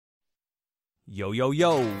Yo, yo,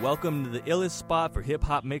 yo, welcome to the illest spot for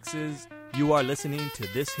hip-hop mixes. You are listening to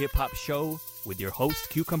This Hip-Hop Show with your host,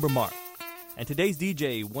 Cucumber Mark. And today's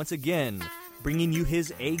DJ, once again, bringing you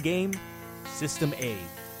his A-game, System A.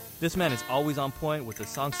 This man is always on point with the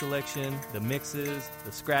song selection, the mixes,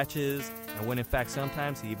 the scratches, and when in fact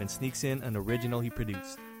sometimes he even sneaks in an original he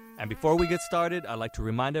produced. And before we get started, I'd like to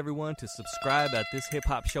remind everyone to subscribe at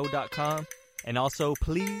thishiphopshow.com. And also,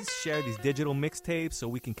 please share these digital mixtapes so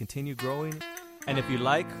we can continue growing. And if you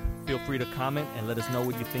like, feel free to comment and let us know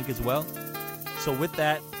what you think as well. So with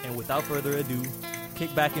that, and without further ado,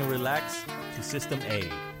 kick back and relax to System A.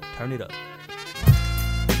 Turn it up.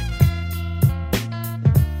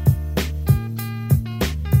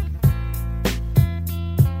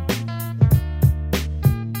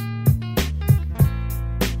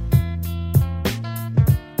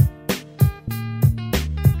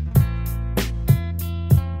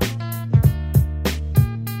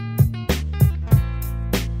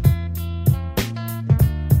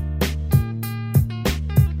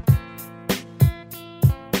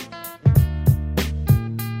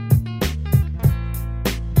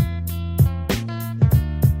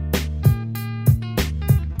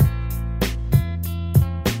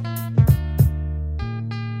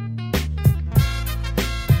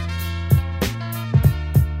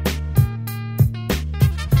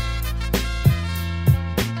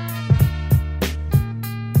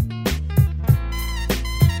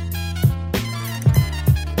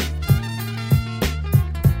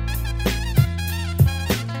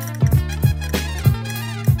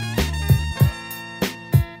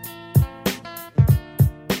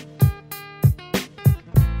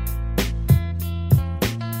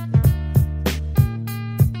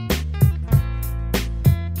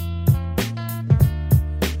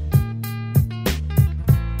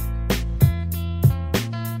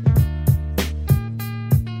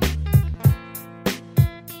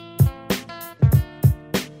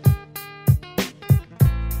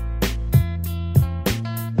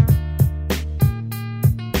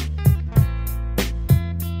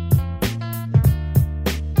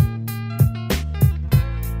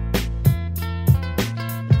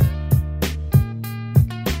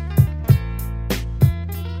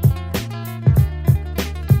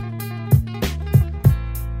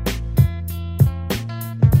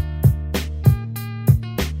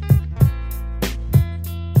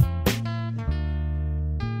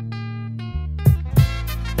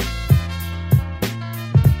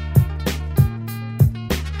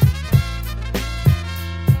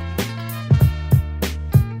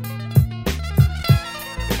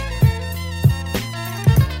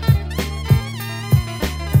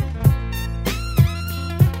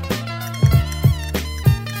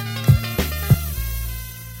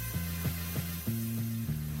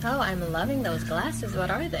 I'm loving those glasses. What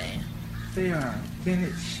are they? They are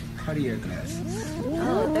vintage Cartier glasses.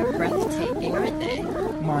 Oh, they're breathtaking, aren't they?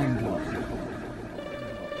 Mind-blowing.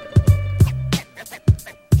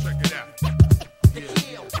 Check it out. Check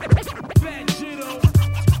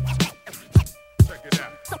it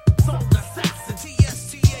out. Assassin,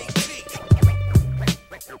 THHS.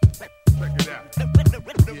 Check it out.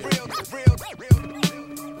 The real.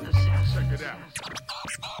 Check it out.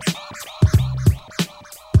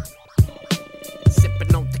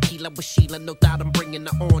 Sipping on tequila with Sheila, no doubt I'm bringing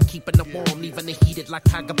her on, keeping her warm, leaving her heated like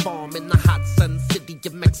Tiger Balm in the hot sun city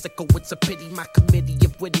of Mexico. It's a pity my committee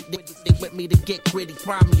of witty, they want me to get gritty.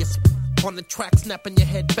 Rhyme me on the track, snapping your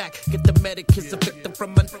head back. Get the medic, is a victim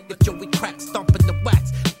from a Joey crack, stomping the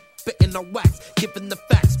wax. Spitting on wax, giving the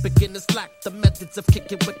facts, beginners lack the methods of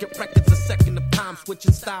kicking wicked records. A second of time,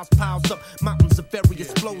 switching styles, piles up, mountains of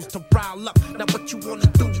various flows to rile up. Now what you wanna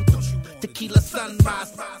do? Tequila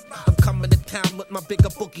sunrise. I'm coming to town with my bigger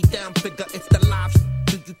boogie down figure. It's the live.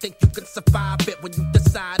 Do you think you can survive it when you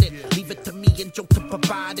decide it? Leave it to me and Joe to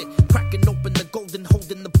provide it. Cracking open the golden,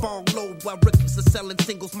 holding the bong load while rookies are selling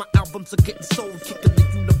singles. My albums are getting sold, kicking the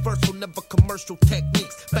universal, never commercial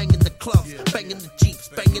techniques. Banging the clubs, banging the jeeps,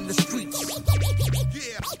 banging the streets.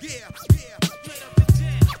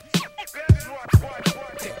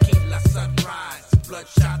 Tequila sunrise,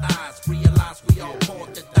 bloodshot eyes, realize we all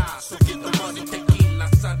born to die. So get the money. Tequila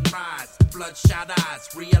sunrise, bloodshot eyes,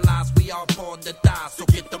 realize we all born to die. So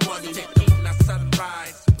get the money. Tequila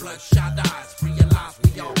sunrise, bloodshot eyes. Realize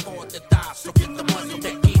we all born to die, so get the money.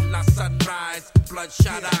 Tequila sunrise,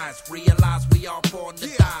 bloodshot eyes. Realize we all born to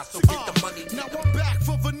die, so get the money. Now I'm back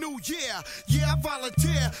for the new year. Yeah, I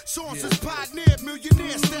volunteer. Songs is pioneer,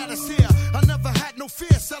 millionaire status here. I never had no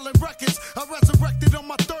fear selling records. I resurrected on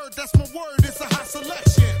my third, that's my word. It's a hot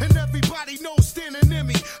selection, and everybody knows standing near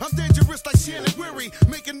me. I'm dangerous like Shannon Weary,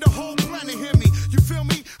 making the whole planet hear me. You feel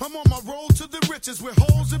me? I'm on my road to the riches with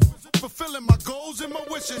holes and fulfilling my goals and my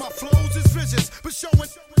wishes. My flows is vicious, but showing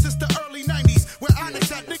since the early 90s. Where Onyx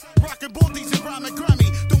had niggas rocking baldies and rhyming Grammy.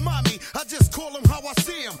 Don't mind me, I just call them how I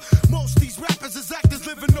see them. Most these rappers is actors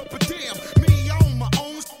living up a damn. Me, I own my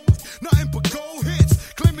own, nothing but gold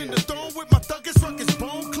hits. Claiming the throne with my thuggest ruckus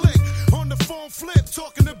bone click. On the phone flip,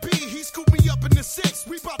 talking to B, he scooped me up in the 6.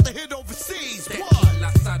 We about to hit overseas.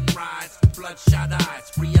 Tequila sunrise, bloodshot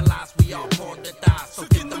eyes. Realize we all born to die, so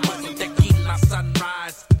get the money. Tequila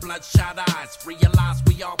sunrise, bloodshot eyes. Realize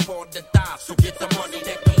we all born to die, so get the money.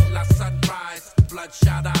 Tequila sunrise,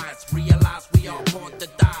 bloodshot eyes. Realize we all born to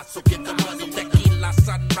die, so get the money. Tequila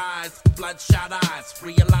sunrise, bloodshot eyes.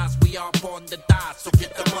 Realize we all born to die, so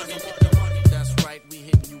get the money. That's right, we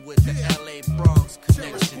hitting you with the LA Bronx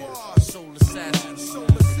connection. Soul Assassins,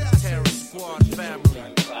 Terror Squad family.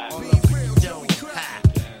 All of you don't hack.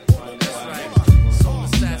 That's right, Soul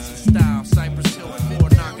Assassin style. Cypress Hill 4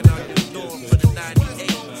 knocking on your door for the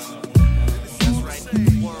 98s. That's right,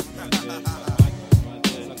 New World.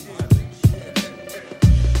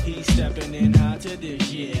 He's stepping in hot to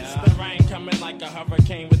this year. The rain coming like a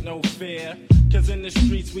hurricane with no fear. Cause in the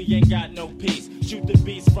streets we ain't got no peace. Shoot the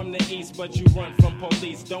beast from the east, but you run from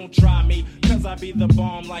police. Don't try me, cause I be the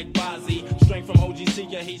bomb like Bozzy. Straight from OGC,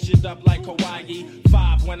 you heat shit up like Hawaii.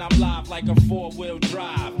 5 when I'm live like a 4-wheel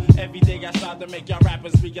drive. Every day I strive to make y'all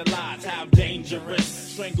rappers realize how dangerous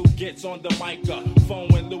Strangle gets on the microphone.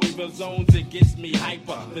 When Louisville zones, it gets me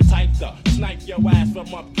hyper. The type to snipe your ass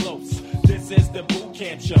from up close. This is the boot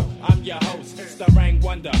camp show. I'm your host, Starang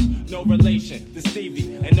Wonder. No relation to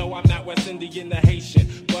Stevie. And no, I'm not West Indian the Haitian,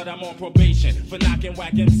 but I'm on probation for knocking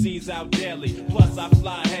whack MCs out daily. Plus I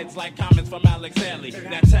fly heads like comments from Alex Haley.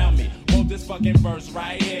 Now tell me, won't this fucking verse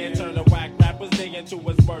right here turn the whack rappers day into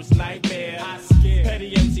his worst nightmare? I scare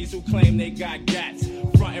petty MCs who claim they got gats,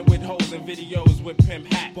 fronting with hoes and videos with pimp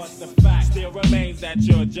hats. But the fact still remains that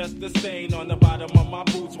you're just a stain on the bottom of my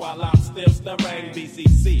boots while I'm still stirring.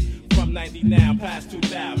 BCC from 90 now past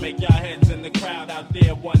 2000. Make y'all heads in the crowd out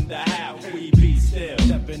there wonder how we be still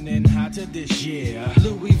stepping in hot to this year.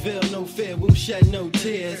 Louisville, no fear, will shed no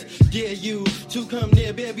tears. Dare you to come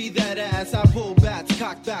near, baby, that ass. I pull bats,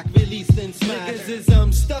 cock back, release, then smash. Niggas is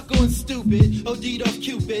stuck on stupid, OD'd off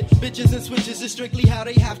Cupid. Bitches and switches is strictly how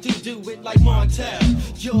they have to do it. Like Montel,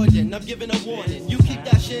 Jordan, I'm giving a warning. You keep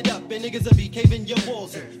that shit up and niggas will be caving your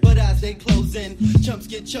walls in. But as they close in, chumps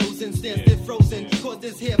get chosen, stand stiff frozen. Cause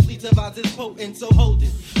this here fleet of ours is potent, so hold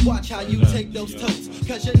it. Watch how you take those totes,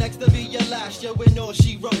 cause you're next to be your last, yo, in all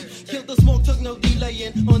she wrote. Kill the smoke, took no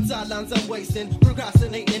delaying. On sidelines I'm wasting,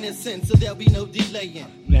 procrastinating is sin, so there'll be no delaying.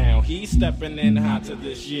 Now he's stepping in hot to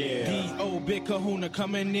this year. These old big kahuna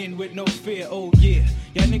coming in with no fear, oh yeah.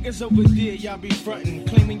 Y'all niggas over there, y'all be frontin',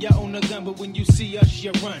 claiming y'all own a gun, but when you see us,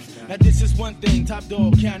 you run. Now this is one thing Top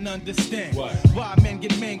Dog can't understand. What? Why men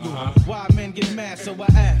get mangled, why men get mad, so I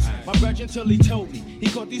asked my brother until he told me. He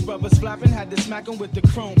caught these brothers flapping, had to smack them with the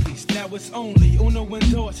chrome piece. Now it's only Uno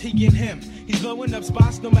indoors, he and him. He's blowing up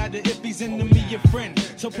spots no matter if he's enemy or friend.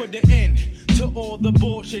 So put the end to all the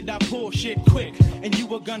bullshit, I pull shit quick. And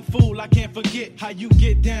you a gun fool, I can't forget how you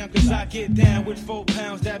get down, cause I get down with 4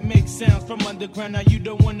 pounds that make sounds from underground. Now you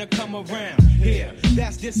don't wanna come around here,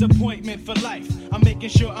 that's disappointment for life. I'm making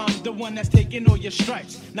sure I'm the one that's taking all your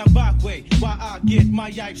stripes. Now by way, while I get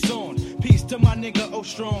my yipes on, peace to my nigga O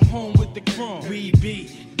Strong, home with the chrome. We be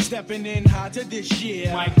stepping in hot to this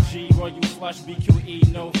year. Mike G, Royal Flush,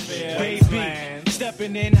 BQE, no fear. Baby,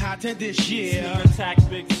 stepping in hot to this year. Sneak attack,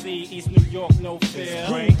 Big C, East New York, no fear.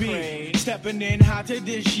 Ruby, stepping in hot to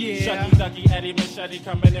this year. Shucky Ducky, Eddie Machete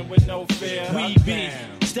coming in with no fear. We be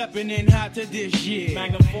stepping in hot to this year.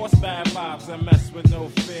 Magnum Force, bad vibes, and mess with no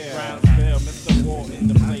fear. Brownsville, Mr. Walton,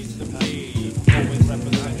 the place to be. Always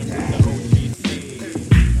representing with the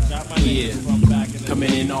OGC. Got my niggas from back in the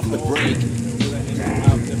coming in off the break.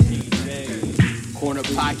 Out the PJ. Corner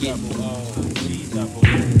pocket.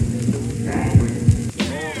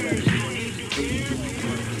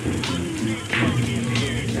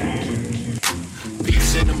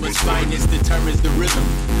 Cinema its finest determines the rhythm.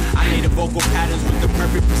 I lay the vocal patterns with the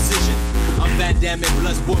perfect precision. I'm Van Damme and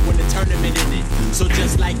Bloodsport when the tournament ended. So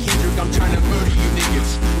just like Kendrick, I'm trying to murder you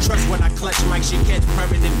niggas. Trust when I clutch mic, she catch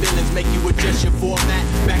permanent villains. Make you adjust your format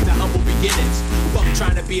back to humble beginnings. Fuck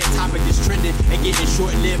trying to be a topic that's trending and getting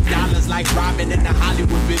short-lived dollars like Robin in the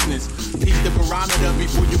Hollywood business. Peep the barometer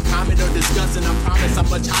before you comment or discuss, and I promise I'm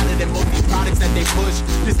much hotter than most these products that they push.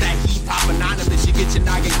 This that hip-hop anonymous, you get your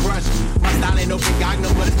noggin crushed. My style ain't no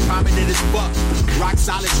Pagano, but it's prominent as fuck. Rock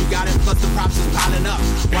solid, you got it, plus the props is piling up.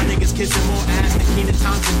 Why niggas kissing more ass than Kenan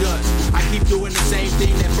Thompson does? I keep doing the same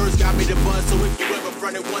thing that first got me the buzz, so if you ever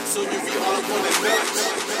front it once, soon you'll be all up on that back.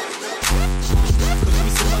 Cause we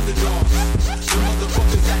some underdogs, the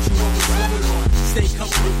motherfuckers that you always slumbered on. Stay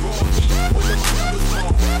coming with raw heat, whether my numbers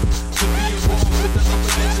wrong. To be involved with the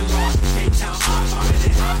upper echelon, K-Town, I'm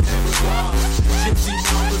in hot ever gone. Gypsy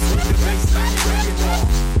mamas with the baseline record raw.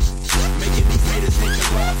 Making these haters take a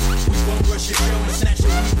loss. We won't rush your show and snatch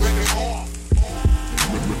your weak record off.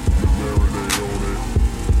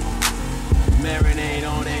 Marinade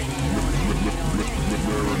on it.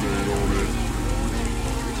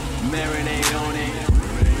 Marinade on it.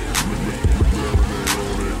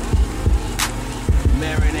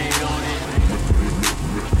 Marinade on it.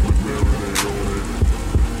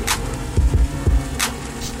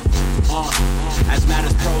 As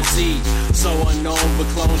matters proceed, so unknown but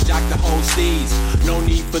clones jock the whole steeds. No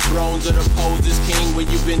need for thrones or the pose as king when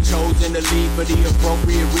you've been chosen to lead for the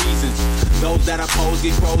appropriate reasons. Those that oppose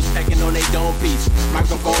get crows pecking on their dome piece.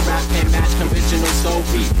 Microphone rap can't match conventional soul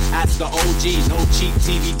beat. Ask the OG, no cheap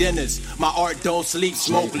TV dinners. My art don't sleep,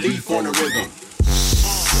 smoke leaf on the rhythm.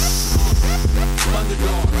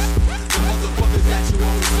 Underdogs, the motherfuckers that you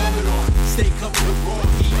always slumbered on. Stay covered with raw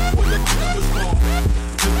heat, whether my numbers wrong.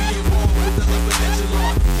 To be involved with the upper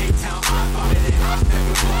echelon. K-Town, I'm in hot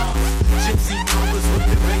pepper bombs. Gypsy mamas with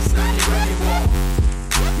the baseline and record wall.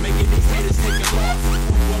 Making these haters take a loss. We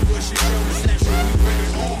won't rush your show and snatch your weak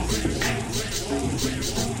record off.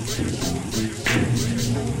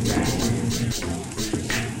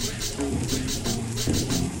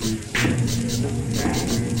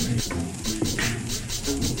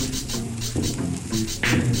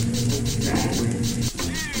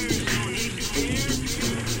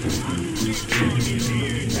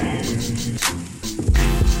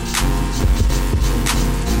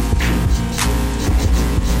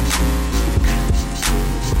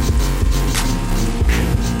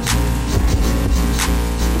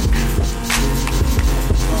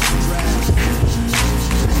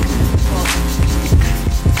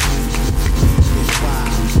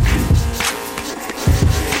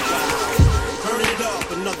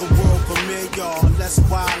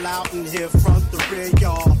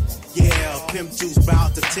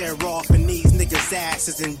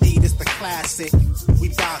 Indeed, it's the classic. We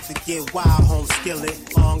bout to get wild, home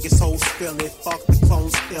skillet. Longest whole skillet, fuck the clone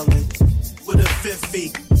stealing. With a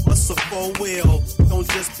 50, what's a 4-wheel? Don't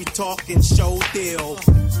just be talking, show deal.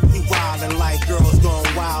 We wildin' like girls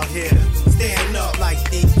going wild here. Stand up like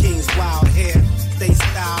D King's wild hair. Stay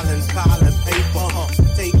stylin', piling paper,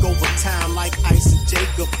 Take over time like Ice and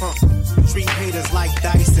Jacob, Treat haters like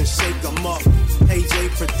dice and shake them up. AJ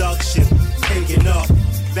Production, hanging up.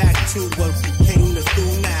 Back to what we came to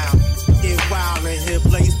do now. Get wild in here,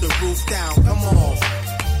 blaze the roof down. Come on.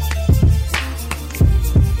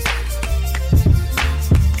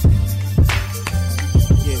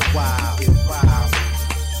 Get wild, get wild.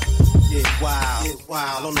 Get wild, get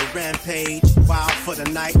wild on the rampage. Wild for the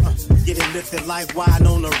night. Get it lifted like wide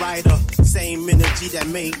on the rider. Same energy that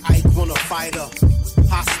made Ike wanna fight her.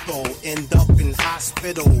 Hostile, end up in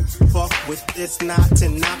hospital. Fuck with this, not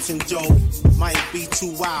an option, Joe. Might be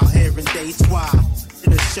too wild here in day 12.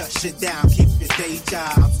 It'll shut shit down, keep your day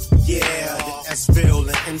jobs. Yeah, the S-Ville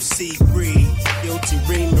and MC Breed. Guilty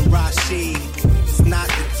Reem and Rashid. It's not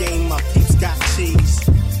the game, my peeps got cheese.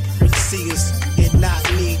 Rich seers, it not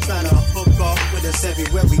me. Tryna hook up with us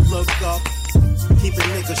everywhere we look up. Keep a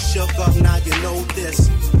nigga shook up, now you know this.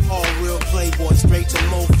 All real playboy, straight to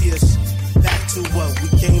Morpheus. Back to what we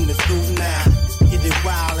came to do now. Get it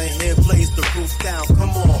wild in here, blaze the roof down. Come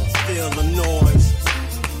on, feel the noise.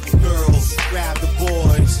 Girls, grab the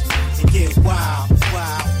boys and get wild,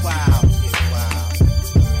 wild, wild, get wild.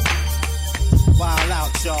 Wild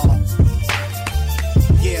out, y'all.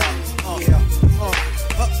 Yeah,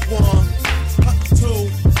 one, two,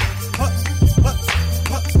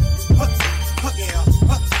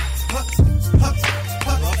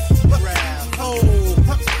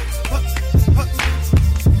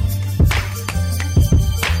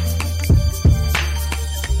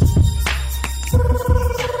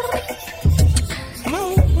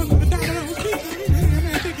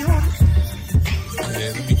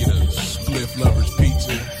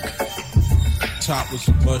 top with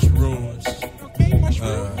some mushrooms.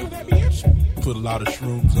 Put a lot of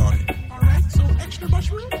shrooms on it. Alright, so extra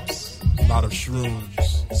mushrooms. A lot of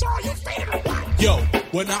shrooms. So are you favorite one? Yo,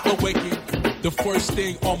 when I awaken, the first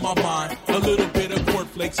thing on my mind, a little bit of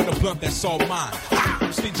cornflakes and a blunt that's all mine.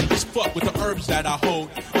 I'm stingy as fuck with the herbs that I hold.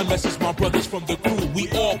 Unless it's my brothers from the crew, we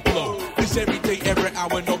all blow. Cause every day, every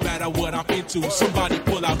hour, no matter what I'm into, somebody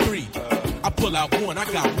pull out 3. I pull out 1,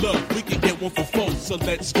 I got love. We can get 1 for 4, so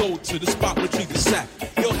let's go to the spot, retrieve the sack.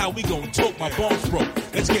 Yo, how we gon' talk? My bones broke.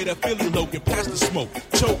 Let's get a Philly Logan past the smoke.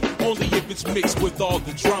 Choke, only if it's mixed with all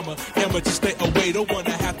the drama. Amateur stay away, don't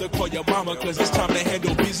wanna have to call your mama, cause it's time to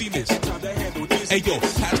handle busyness. Hey yo,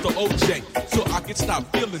 pass the OJ, so I can stop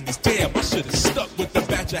feeling this. Damn, I should've stuck with the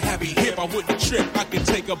batch of heavy hip. I wouldn't trip, I can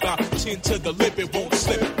take about 10 to the lip, it won't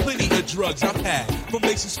slip. Plenty of drugs I've had, from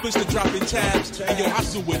lacing splits to dropping tabs. And yo, I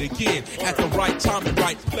do it again, at the right time and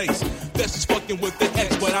right place. That's just fucking with the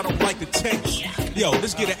X, but I don't like the taste. Yo,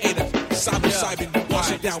 let's get an 8 Simon,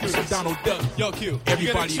 wash it down with some Donald Duck. Yo, Q,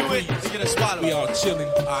 everybody agree. We all chilling.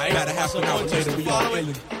 About a half an hour later, we all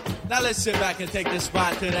illin'. Now let's sit back and take this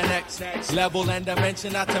spot to the next level and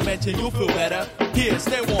dimension. Not to mention you'll feel better. Here,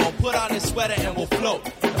 stay warm, put on this sweater and we'll float.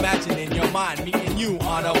 Imagine in your mind me and you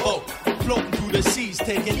on a boat, floating through the seas,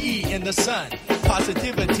 taking E in the sun.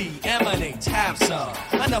 Positivity emanates, have some.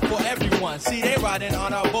 Enough for everyone. See, they riding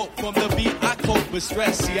on our boat. From the beat, I cope with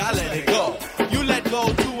stress. See, I let it go. You let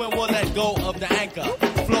go too, and we'll let go of the anchor.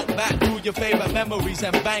 Float back through your favorite memories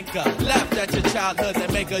and banker. Left at your childhood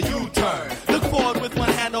and make a U-turn. Look forward with one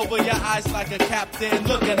hand over your eyes like a captain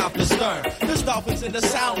looking off the stern. There's dolphins in the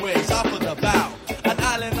sound waves off of the bow. An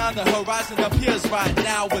island on the horizon appears right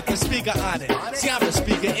now with the speaker on it. See, I'm the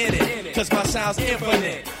speaker in it, cause my sound's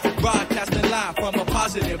infinite. Broadcasting live from a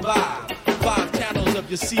positive vibe. 5 channels of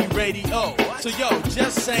your C radio. So yo,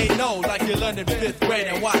 just say no like you learned in 5th grade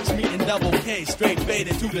and watch me in double K straight fade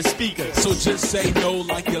into the speakers. So just say no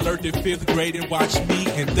like you learned in 5th grade and watch me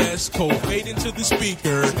and Desco fade into the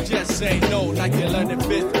speaker. So just say no like you learned in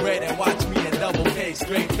 5th grade and watch me in double K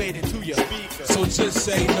straight fade into your speakers. So just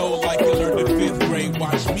say no like you learned in 5th grade,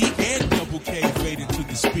 watch me and double K fade into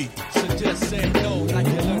the speaker. So just say no like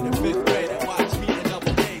you learned in 5th grade and watch me in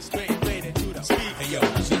double K straight fade into the speaker. Hey yo,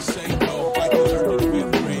 just say no like you learned in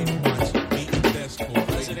 5th grade and watch me and Desco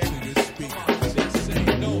fade into the speaker. Just say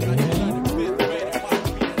no like you learned in 5th grade and watch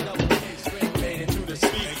me in double K straight fade into the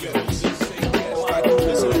speaker. Hey yo, just say yes like you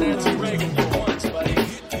listen to Nancy Reagan you once, buddy.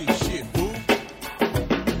 Get this shit, boo.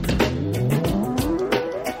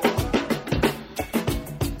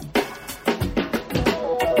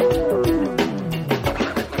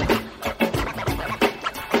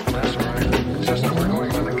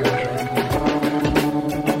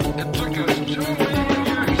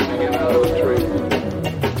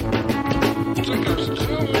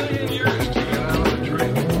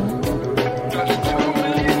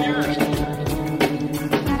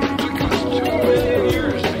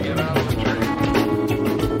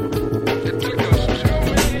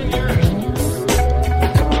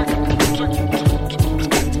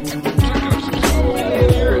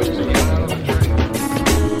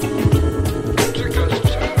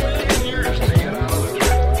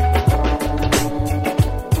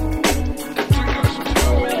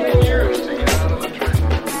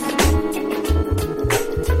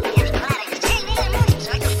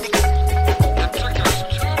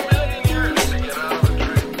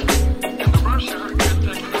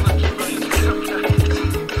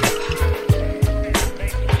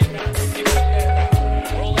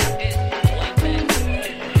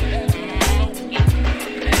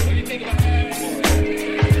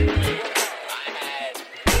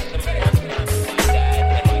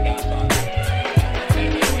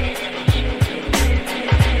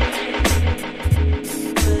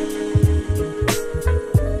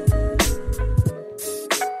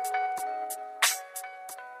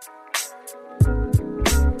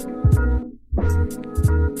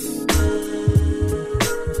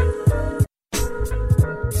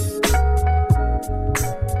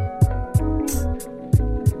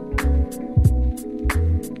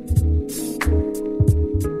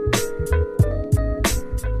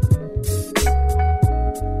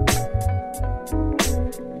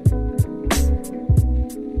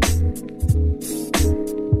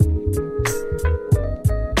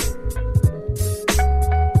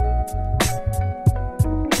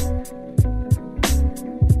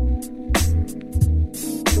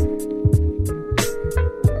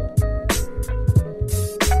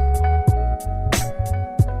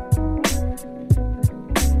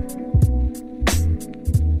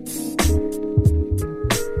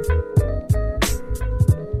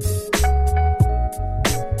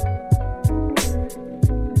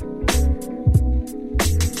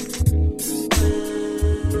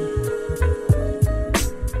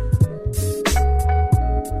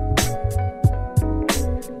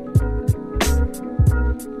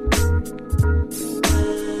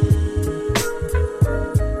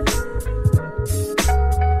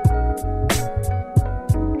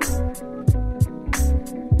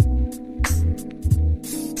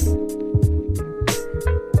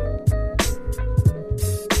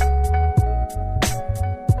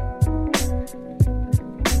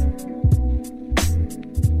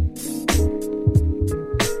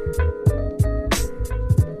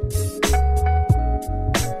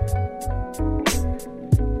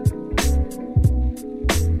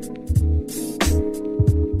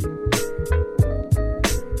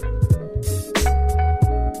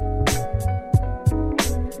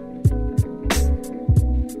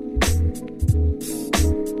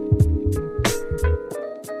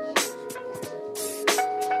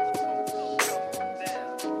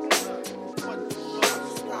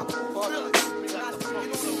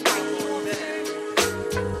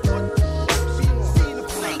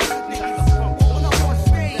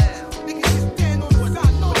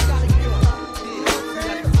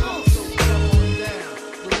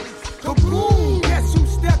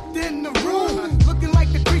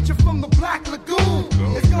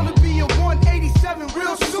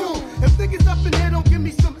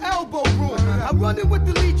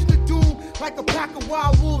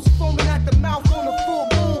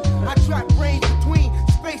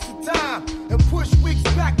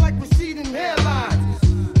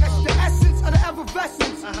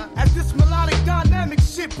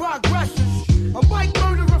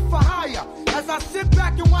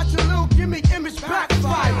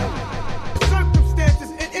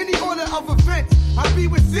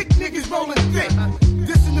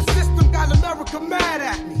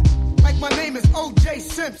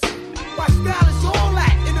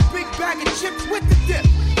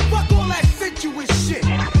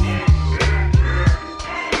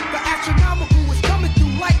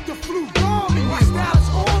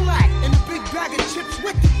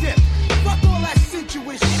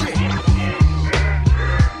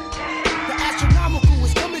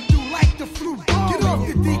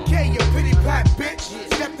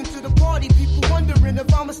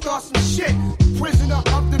 start some shit. Prisoner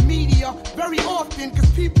of the media, very often, cause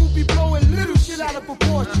people be blowing little shit out of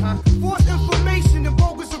proportion. False information and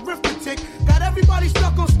bogus arithmetic got everybody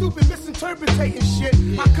stuck on stupid misinterpreting shit.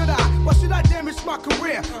 How could I? Why should I damage my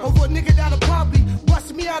career over a nigga that'll probably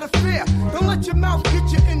bust me out of fear? Don't let your mouth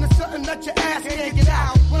get you into something that your ass can't get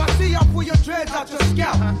out. When I see y'all pull your dreads out your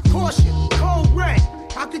scalp, caution, cold red.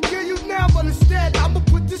 I could kill you now, but instead I'ma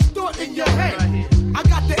put this thought in your head. I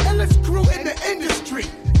got the illest crew in the industry.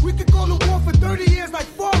 We could go to war for 30 years like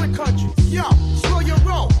foreign countries. Yo, slow your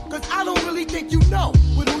roll, cause I don't really think you know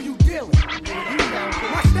with who you dealing.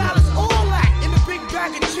 My style is all that in a big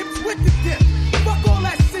bag of chips with the dip. Fuck all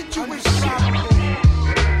that situation shit.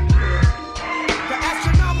 The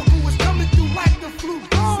astronomical is coming through like the flu.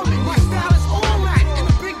 My style is all that in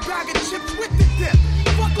a big bag of chips with the dip.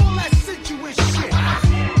 Fuck all that situation shit.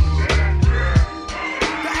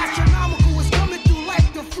 The astronomical is coming through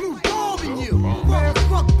like the flu. Bombing you. Man,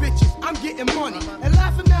 fuck bitches, I'm getting money. And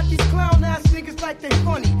laughing at these clown ass niggas like they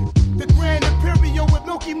funny. The Grand Imperial with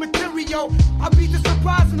milky material. I beat the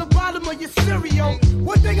surprise in the bottom of your cereal.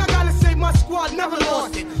 One thing I gotta say, my squad never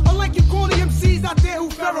lost it. Unlike you corny MCs out there who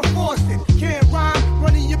Farrah forced it. Can't rhyme,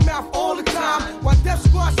 running your mouth all the time. While Death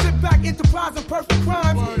Squad sit back, enterprise and perfect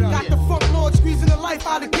crimes. Got the funk lord squeezing the life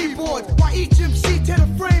out of keyboards. While each MC tear the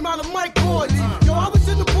frame out of mic cords. Yo, I was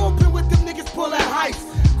in the bullpen with them niggas pull that heist.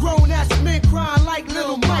 Grown ass men crying like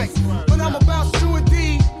little mice. But I'm about to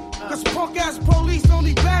indeed. Cause punk ass police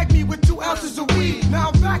only bagged me with 2 ounces of weed. Now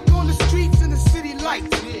I'm back on the streets in the city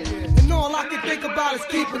lights. And all I can think about is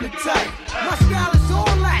keeping it tight. My style is all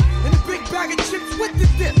that in a big bag of chips with the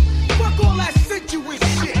dip. Fuck all that sensuous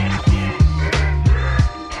shit.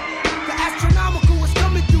 The astronomical is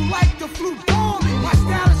coming through like the flu. Bombing. My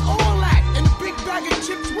style is all that in a big bag of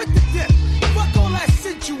chips with the dip. Fuck all that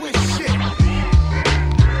sensuous shit.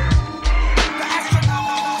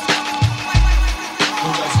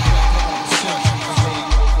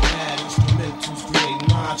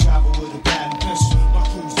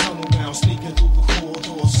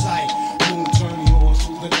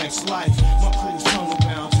 Life. My crew's tunnel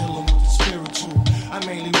bound, dealing with the spiritual. I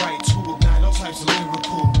mainly write to ignite all types of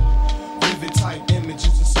lyrical. Vivid type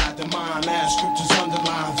images inside the mind. Last scriptures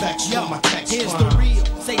underline vex for my text. Here's the real.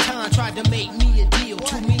 Satan tried to make me a deal.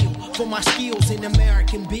 2 million for my skills in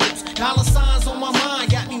American bills. Dollar signs on my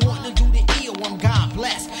mind got me wanting to do the ill. I'm God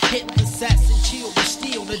blessed. Hit the sets and chill, but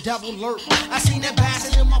still the devil lurk. I seen that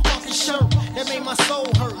bastard in my fucking shirt. That made my soul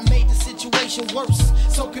hurt and made the situation worse.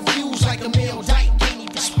 So confused like a male dyke.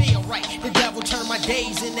 Spill right. The devil turned my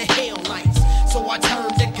days into hell nights. So I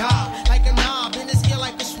turned to God like a knob in his ear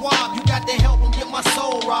like a swab. You got to help him get my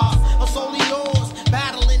soul robbed. I'm solely yours,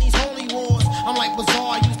 battling these holy wars. I'm like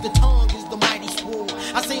Bazaar, use the tongue is the mighty sword.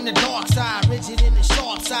 I seen the dark side, rigid in the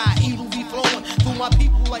sharp side. Evil be flowing through my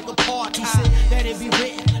people like a party. Said, let it be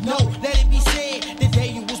written, no, let it be said. The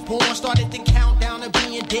day you was born, started the countdown of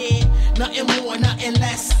being dead. Nothing more, nothing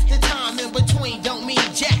less. The time in between don't mean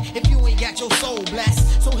jack if you ain't got your soul blessed.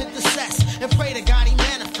 So hit the cess and pray to God he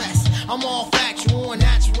manifests. I'm all factual and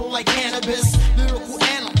natural like cannabis. Lyrical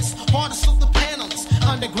analyst, hardest of the panelists.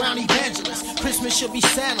 Underground evangelist, Christmas should be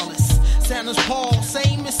Santaless. Santa's Paul,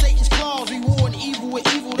 same as Satan's claws. Rewarding evil with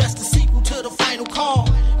evil, that's the sequel to the final call.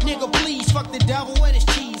 Nigga, please, fuck the devil and his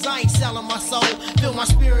cheese. I ain't selling my soul, fill my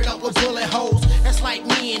spirit up with bullet holes. That's like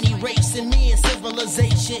me and erasing me and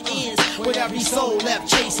civilization ends. With every soul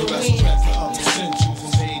left chasing wind.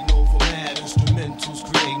 Instrumentals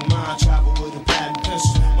creating mind travel with a patent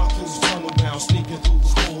pistol. My crew's tunnel bound, sneaking through the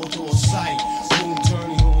corridor sight. Boom,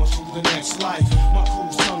 journey on through the next life. My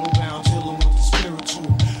crew's tunnel bound, dealing with the spiritual.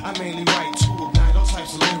 I mainly write to ignite all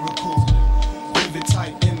types of lyrical. Vivid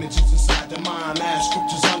type images inside the mind. Last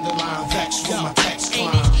scriptures underline vex from my text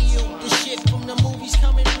climb. Ain't it ill? The shit from the movies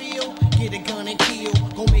coming real. Get a gun and kill.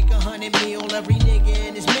 Go make 100 mil. Every nigga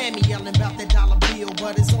and his mammy yelling about that dollar bill.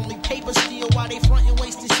 But it's only paper steel while they frontin'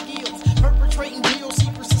 wasted skills. Perpetrating real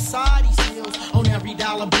secret society seals on every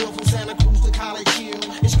dollar bill from Santa Cruz to College Hill.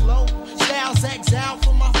 It's global, styles exiled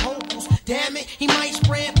from my vocals. Damn it, he might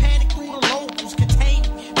spread panic through the locals. Contain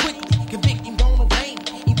me, quickly, convict him, don't arraign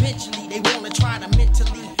me. Eventually, they wanna try to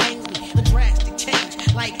mentally hang me. A drastic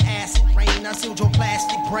change, like acid rain. I sealed your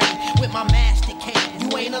plastic brain with my mastic cane.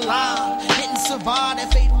 You ain't alive, didn't survive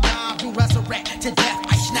that fatal dive. You resurrect to death,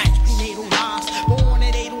 I snatch prenatal lives. Born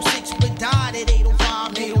at 806, but died at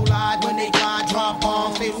 805. They don't lie when they glide, drop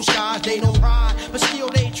bombs, fatal skies, they don't ride. But still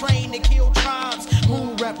they train to kill tribes.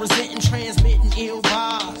 Moon representing, transmitting ill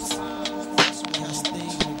vibes.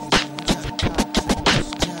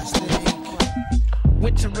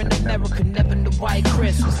 Winter in America never knew why it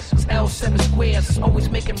Christmas. It's L7 squares, it's always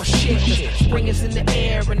making my shit. Spring is in the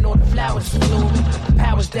air and all the flowers are blooming.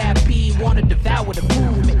 Powers that be wanna devour the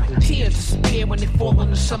movement. Tears disappear when they fall in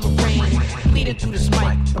the summer rain. Bleeding through this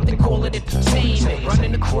mic, but they call it entertainment.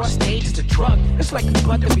 Running across stage is a drug. It's like the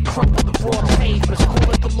blood that we crumple the raw pavement. It's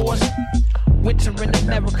cool at the Lord's. Winter in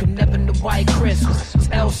America, never knew why Christmas. It's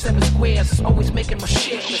L7 squares, it's always making my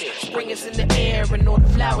shit. Spring is in the air and all the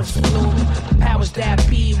flowers are blooming. Powers that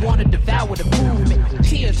be wanna devour the movement.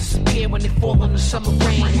 Tears disappear when they fall in the summer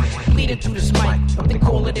rain. Bleeding through this mic, but they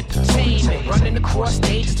call it entertainment. Running across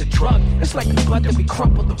stage is a drug. It's like the blood that we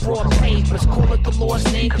crumple the raw pavement. Let's call it the Lord's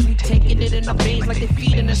name, cause we taking it in our veins like they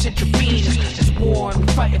feeding us intravenous. It's war and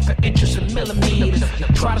we fighting for inches and millimeters.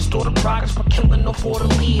 Try to store the progress by killing off all the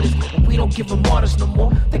leaders. But we don't give them orders no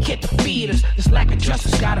more, they can't defeat us. This lack of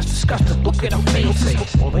justice got us disgusted, look at our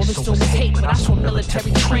faces. All they saw was hate, but I saw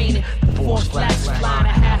military training. The force flags flying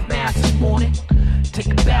at half-mast this morning. Take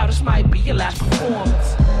a bow, this might be your last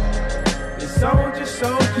performance. They soldier,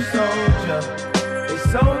 soldier, soldier. They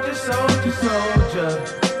soldier, soldier, soldier.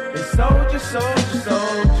 They soldier, soldier,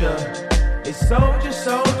 soldier. They soldier,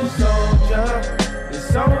 soldier, soldier. They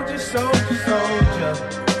soldier, soldier, soldier.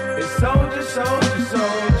 They soldier, soldier,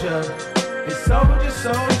 soldier. They soldier,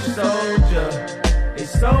 soldier, soldier. They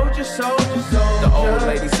soldier, soldier, soldier. The old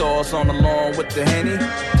lady saw us on the lawn with the Henny.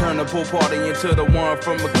 Turned the pool party into the one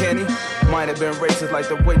from McKinney. Might have been racist like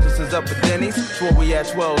the waitresses up at Denny's. Swore we had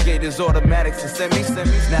 12 gators, automatics and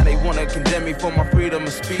semis. Now they wanna condemn me for my freedom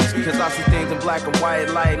of speech. Because I see things in black and white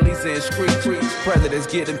like Lisa and Street. Presidents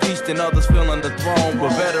get impeached and others filling the throne. But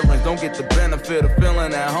veterans don't get the benefit of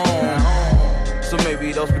feeling at home. So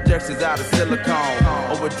maybe those projections out of silicone.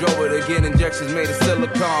 Overdrove it again, injections made of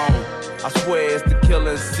silicone. I swear it's the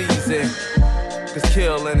killing season. Cause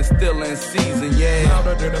killing is still in season, yeah.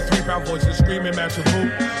 Louder than a 3-pound voice is screaming at your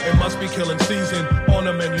boot. It must be killing season. On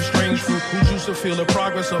the menu, strange fruit. Who's used to feel the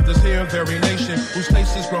progress of this here very nation? Whose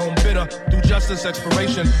taste has grown bitter through justice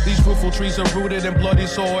expiration. These fruitful trees are rooted in bloody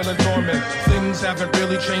soil and dormant. Things haven't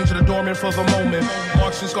really changed, they're dormant for the moment.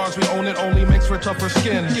 Marks and scars, we own it, only makes for tougher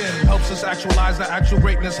skin. Helps us actualize the actual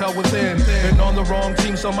greatness held within. Been on the wrong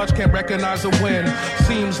team so much, can't recognize a win.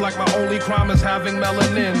 Seems like my only crime is having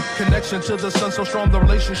melanin. Connection to the sun so strong, the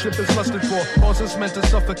relationship is lusted for. Causes meant to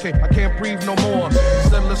suffocate, I can't breathe no more.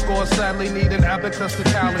 Instead, let's score, sadly need an abacus to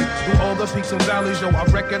tally. Through all the peaks and valleys, yo, I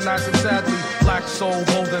recognize it sadly. Black soul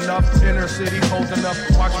holding up, inner city holding up.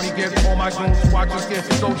 Watch me get all my goons, watch us get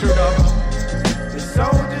soldiered up. They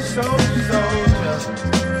soldier, soldier, soldier.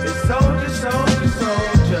 They soldier, soldier,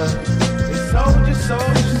 soldier. They soldier,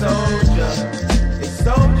 soldier, soldier. They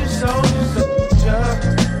soldier, soldier, soldier.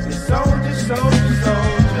 They soldier, soldier,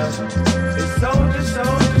 soldier. They soldier,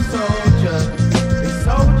 soldier, soldier. They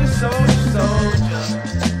soldier, soldier, soldier. They soldier, soldier, soldier.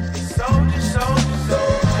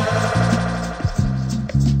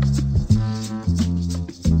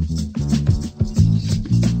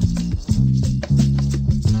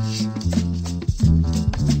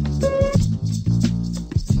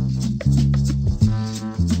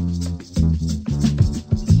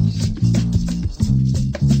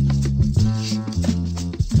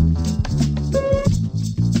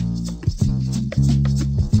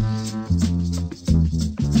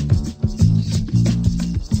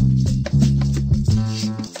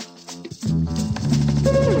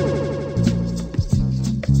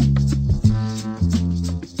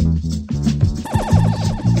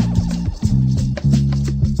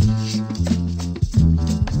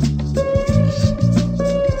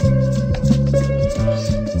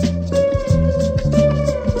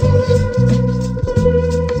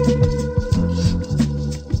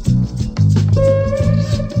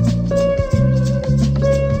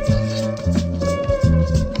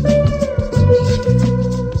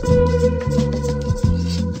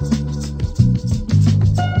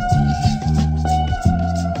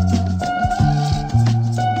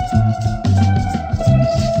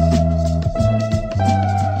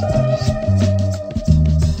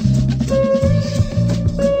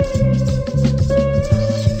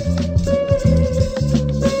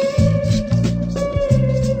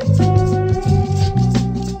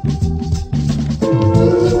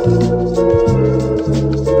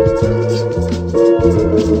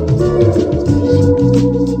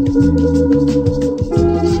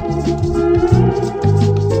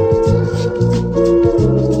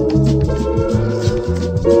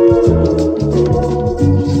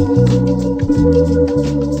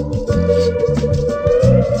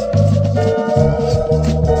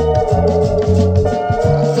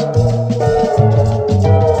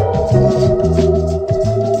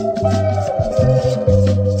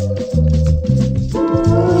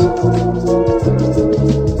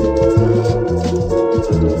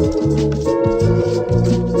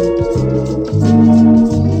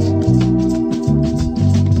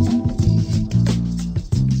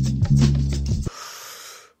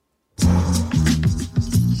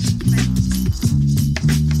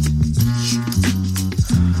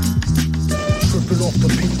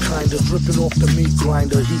 binder, dripping off the meat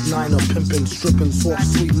grinder. Heat niner, pimping, stripping, soft,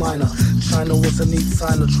 sweet minor. China was a neat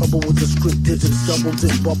sign of trouble with the script digits. Double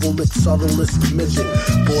dip, bubble lip, subtlest midget.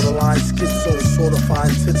 Borderline schizo, sort of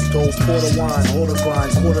fine tits though. Porter wine, order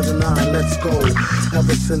grind, 8:45, let's go.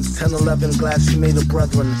 Ever since 10-11, glad she made a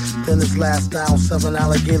brethren. Then his last down, 7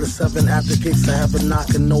 alligator, 7 at the gates of heaven,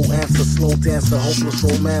 knocking, no answer. Slow dancer, hopeless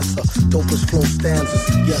romancer, dopest flow stanzas.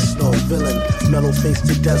 Yes, no, villain, metal face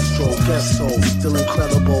to Destro. Guess so, still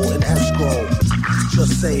incredible in escrow.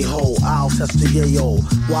 Just say ho, I'll test the yayo.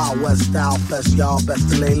 Wild West style fest, y'all best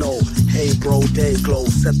to lay low. Hey bro, day glow,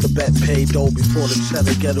 set the bet, pay dough. Before the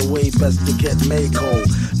cheddar get away, best to get Mako.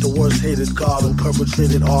 The worst hated god who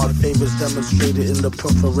perpetrated odd favors, demonstrated in the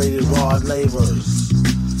perforated rod labors.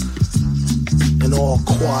 In all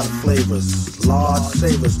quad flavors, large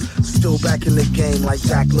savers. Still back in the game like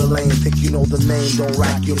Jack LaLanne. Think you know the name, don't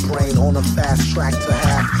rack your brain. On a fast track to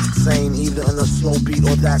half sane, either in a slow beat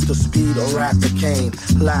or that's the speed or rap the cane.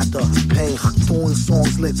 Laughter, pain, doing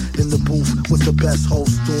songs lit in the booth with the best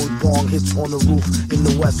host. Doing bong hits on the roof in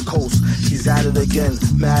the West Coast. He's at it again,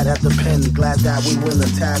 mad at the pen. Glad that we win a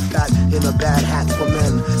tag fat in a bad hat for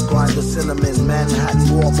men. Grind the cinnamon, Manhattan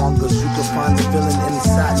warmongers. You can find the villain in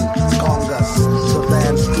satin, congas. The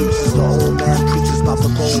land preaches, the old man preaches about the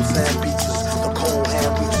gold sand beaches. The cold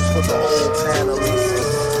hand reaches for the old tan Elises.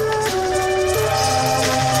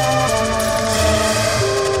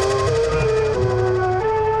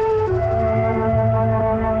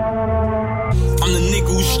 I'm the nigga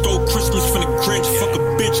who stole Christmas from the Grinch. Fuck a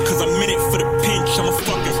bitch, cause I'm in it for the pinch. I'm a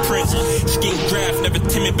fucking prince. Skin graft, never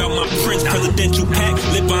timid about my prince. Presidential pack,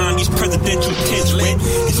 live behind these presidential tents. Lit,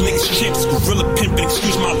 his niggas chimps, gorilla pimpin',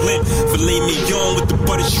 excuse my limp. Filet mignon with the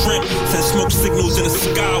butter shrimp. Send smoke signals in the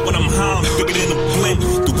sky when I'm high, I'm bigger than a blimp.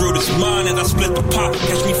 The world is mine as I split the pot.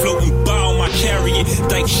 Catch me floating by on my chariot.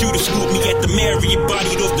 Dyke shooter scoop me at the Marriott.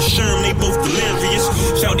 Bodied off the Sherm, they both delirious.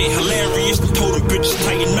 Found it hilarious, told them bitches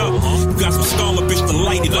tighten up. You got some scar, my bitch done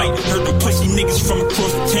light it like. Heard them pussy niggas from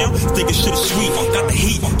across the town, thinking shit is sweet. Got the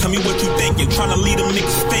heat, tell me what you thinking. Tryna lead them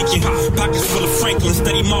niggas thinking. Pockets full of Franklin,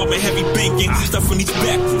 steady mobbing, heavy banking. Stuffing these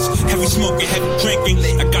backwards, heavy smoking, heavy drinking.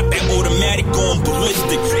 I got that automatic going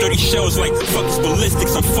ballistic. 30 shells like fuck is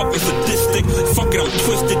ballistics. I'm fucking sadistic. Fuck it, I'm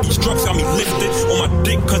twisted. These drugs got me lifted on my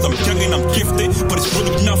dick cause I'm young and I'm gifted. But it's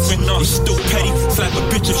really nothing. I'm still petty. Slap a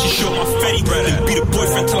bitch if she show my fetty. And be the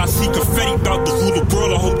boyfriend till I see confetti. About to rule the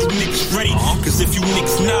world, I hope you niggas ready. Cause if you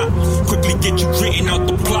niggas not, quickly get you written out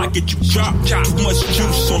the block, get you dropped. Too much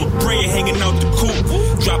juice on the bread hanging out the coop.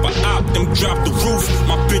 Drop a op, then drop the roof.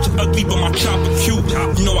 My bitch ugly, but my chopper cute.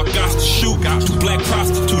 You know I got to shoot. 2 black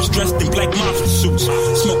prostitutes dressed in black monster suits.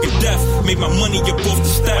 Smoking death, made my money up off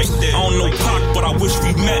the steps. I don't know Pac, but I wish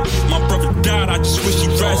we met. My brother died, I just wish he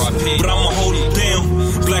rest. But I'ma hold it down.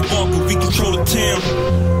 Black uncle, we control the town.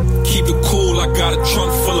 Keep it cool, I got a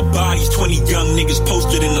trunk full of bodies. 20 young niggas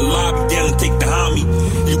posted in the lobby, down and take the homie.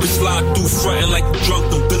 You can slide through frontin' like a drunk.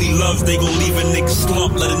 Them Billy Loves, they gon' leave a nigga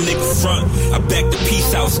slump, let a nigga front. I back the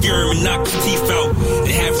piece out, scare him and knock his teeth out. And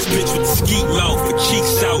half his bitch with the skeet mouth, with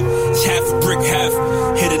cheeks out. It's half a brick, half.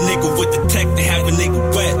 Hit a nigga with the tech, to have a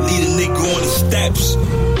nigga wet, lead a nigga on the steps.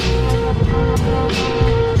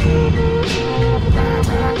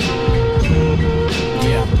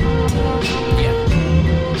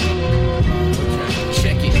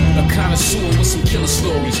 A connoisseur with some killer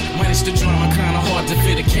stories. Minus the drama, kinda hard to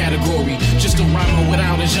fit a category. Just a rhymer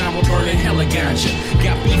without a genre, burning hella ganja.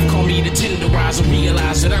 Got beef, call me the tenderizer.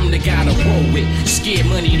 Realize that I'm the guy to roll with. Scared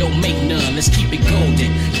money don't make none, let's keep it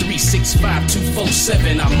golden.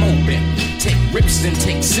 365-247, I'm open. Take rips and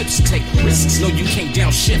take zips, take risks. No, you can't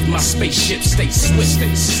downshift my spaceship, stay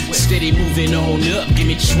swift. Steady moving on up, give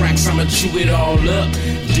me tracks, I'ma chew it all up.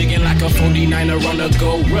 Digging like a 49er on a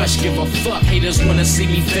gold rush. Give a fuck, haters wanna see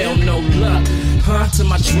me fail, no luck. Huh? To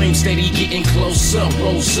my dream, steady getting closer.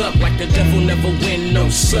 Rose up like the devil never win, no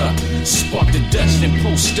sir. Spark the Dutch, then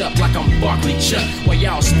post up like I'm Barkley Chuck. While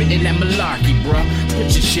y'all spitting that malarkey, bruh.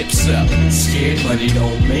 Put your chips up. Scared money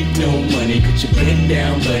don't make no money. Put your pen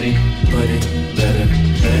down, buddy. Buddy, better.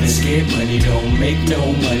 Scared money don't make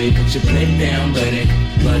no money. Put your pen down, buddy.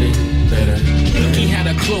 Buddy, better. Looking how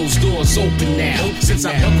the closed doors open now. Since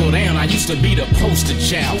I buckled down, I used to be the poster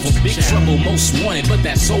child for big trouble, most wanted, but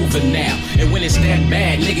that's over now. And when it's that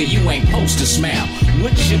bad, nigga, you ain't supposed to smile.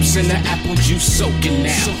 Wood chips in the apple juice soaking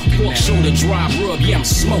now. Pork shoulder dry rub, yeah, I'm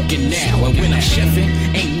smoking now. And when I'm chefing,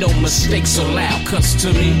 ain't no mistakes allowed. Cuts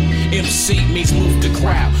to me, MC means move the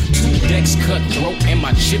crowd. 2 decks cut throat and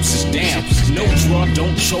my chips is down. No draw,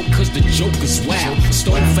 don't choke, cause the joke is wild.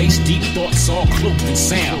 Stone face, deep thoughts all cloaked in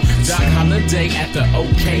sound. Doc Holiday at the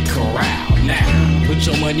OK Corral. Now, put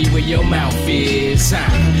your money where your mouth is,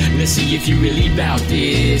 huh? Let's see if you really bout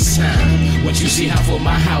this, huh? Once you see how full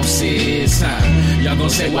my house is, huh? Y'all gon'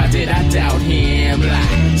 say, why did I doubt him?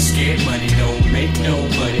 Like, scared money don't make no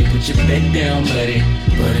money. Put your bet down, buddy.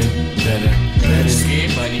 Better.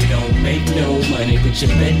 Scared money don't make no money. Put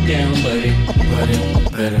your bet down, buddy.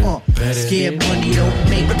 Better. Scared money don't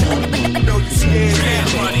make no money. Know you scared.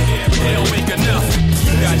 Scared money, they don't make enough.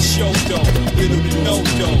 You got show dough, little to no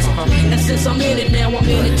dough. And since I'm in it now, I'm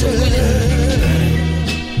in it to win it.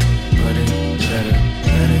 Better.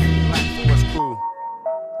 Black Force crew,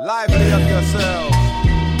 lively up yourselves.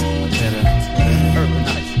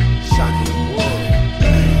 Urbanize, shocking.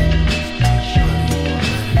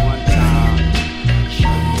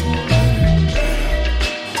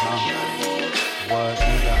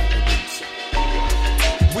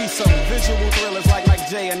 Visual thrillers like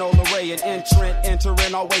Jay and Ola Ray and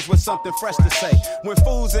entering always with something fresh to say. When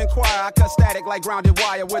fools inquire, I cut static like grounded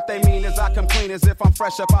wire. What they mean is I come clean as if I'm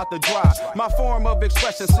fresh up out the dry. My form of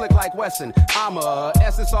expression slick like Wesson. I'm a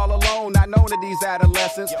essence all alone, not known to these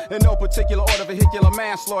adolescents. In no particular order, vehicular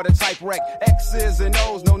manslaughter type wreck. X's and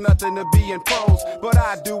O's know nothing to be in pros, but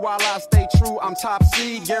I do while I stay true. I'm top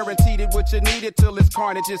seed, guaranteed it what you needed till this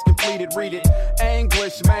carnage is completed. Read it.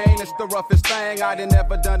 Anguish, man, it's the roughest thing. I done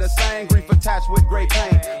never done the same. Grief attached with great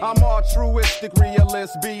pain. I'm altruistic,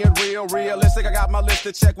 realist, being realistic. I got my list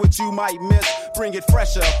to check what you might miss. Bring it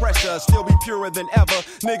fresher, pressure, still be purer than ever.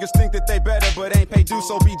 Niggas think that they better, but ain't paid due,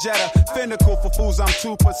 so be Jetta. Finical for fools, I'm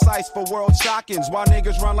too precise for world shockings. While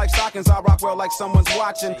niggas run like stockings, I rock well like someone's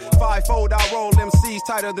watching. Fivefold, I roll MCs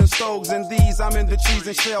tighter than stoves. And these, I'm in the cheese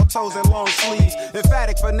and shell toes and long sleeves.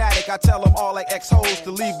 Emphatic fanatic, I tell them all like ex-hoes to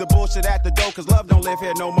leave the bullshit at the door, cause love don't live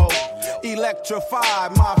here no more.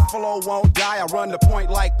 Electrified, my flow won't die. I run the point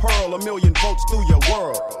like Pearl, 1 million volts through your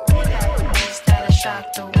world. We got the beats that'll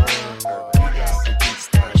shock the world. We got the beats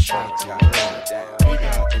that'll shock the world. We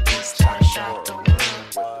got the beats that'll shock the world.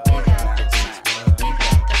 We got the beats.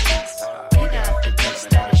 We got the beats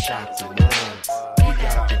that'll shock the world. We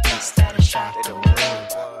got the beats that'll shock the world.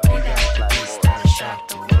 We got the beats that'll shock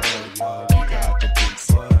the world. We got the beats.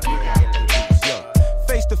 We got the beats.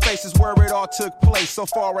 Face to face is where it all took place. So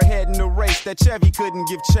far ahead in the race that Chevy couldn't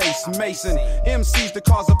give chase. Mason, MCs to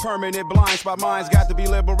cause a permanent blind spot. Minds got to be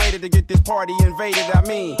liberated to get this party invaded. I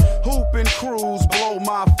mean, hooping crews blow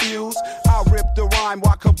my fuse. I rip the rhyme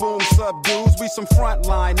while kaboom subdues. We some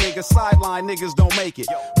frontline niggas, sideline niggas don't make it.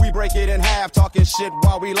 We break it in half, talking shit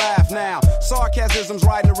while we laugh now. Sarcasm's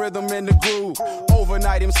riding the rhythm in the groove.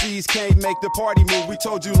 Overnight MCs can't make the party move. We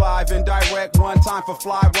told you live and direct, 1 time for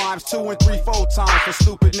fly rhymes, 2 and 3, 4 times for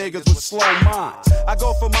stupid niggas with slow minds. I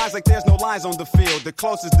go for mines like there's no lines on the field. The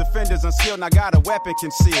closest defenders unskilled, and I got a weapon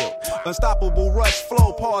concealed. Unstoppable rush,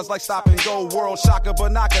 flow, pause like stop and go. World shocker,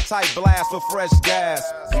 banaka type blast for fresh gas.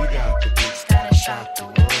 We got the beats that'll shock the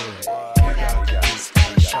world. We got the beats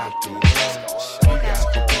that'll shock the world. We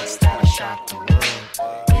got the beats that'll shock the world.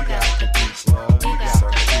 We got the beats. We got the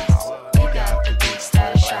beats. We got the beats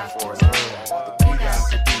that'll shock the world. We got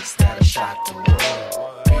the beats that'll shock the world.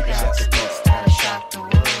 We got the beats that'll shock the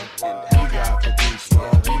world.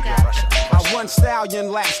 One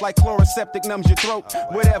stallion laps like chloroseptic numbs your throat.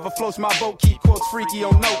 Whatever floats my boat, keep quotes freaky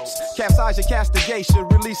on notes. Capsize your castigation,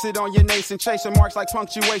 release it on your nation. Chasing marks like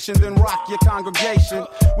punctuation, then rock your congregation.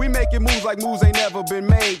 We making moves like moves ain't never been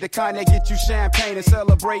made. The kind that get you champagne and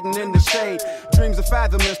celebrating in the shade. Dreams are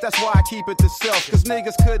fathomless, that's why I keep it to self. Cause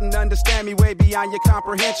niggas couldn't understand me way beyond your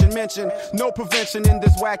comprehension. Mention no prevention in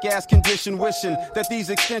this whack ass condition. Wishing that these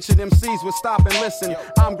extension MCs would stop and listen.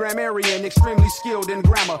 I'm grammarian, extremely skilled in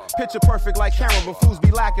grammar. Picture perfect like camera, but fools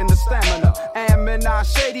be lacking the stamina. Am and I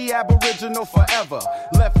shady aboriginal forever.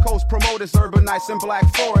 Left coast promoters, urbanites in Black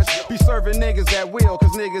Forest. Be serving niggas at will,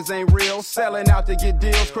 cause niggas ain't real. Selling out to get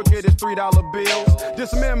deals, crooked as $3 bills.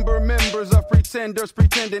 Dismember members of pretenders,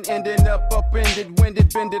 pretending ending up upended,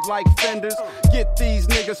 winded, bended like fenders. Get these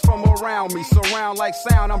niggas from around me, surround like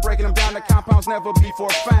sound. I'm breaking them down to compounds never before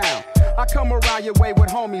found. I come around your way with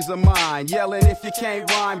homies of mine, yelling if you can't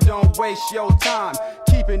rhyme, don't waste your time.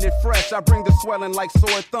 Keeping it fresh, I bring the swelling like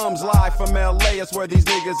sore thumbs. Live from LA is where these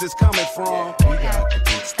niggas is coming from. We got the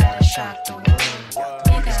beats that'll shock the world.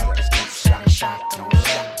 We got the beats that'll shock the world.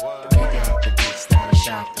 We got the beats that'll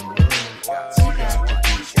shock the world. We got the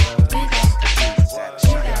beats. We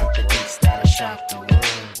got the beats that'll shock the world.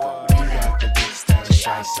 We got the beats that'll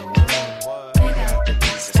shock the world. We got the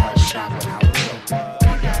beats that'll shock the world.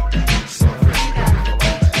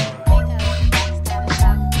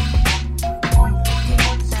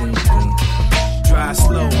 Drive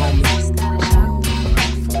slow, homie.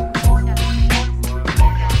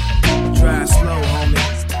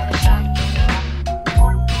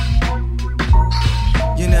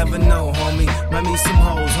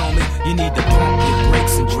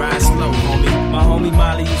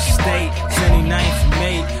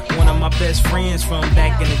 best friends from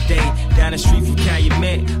back in the day. Down the street from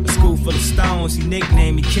Calumet, a school full of stones. He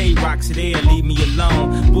nicknamed me K-Rock, so there, leave me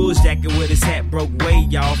alone. Bulls jacket with his hat broke way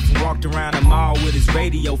off. And walked around the mall with his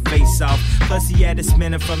radio face off. Plus he had a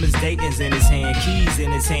spinner from his Dayton's in his hand, keys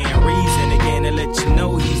in his hand. Reason again to let you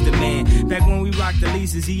know he's the man. Back when we rocked the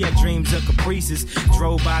leases, he had dreams of caprices.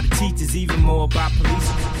 Drove by the teachers, even more by police.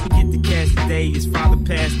 Get the cash today, his father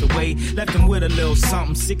passed away. Left him with a little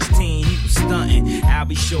something, 16, he was stunting. I'll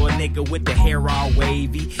be sure nigga with the hair all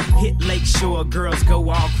wavy. Hit Lake Shore, girls go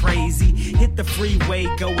all crazy. Hit the freeway,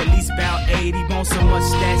 go at least about 80. Bone so much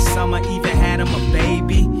that summer, even had him a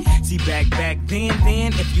baby. See back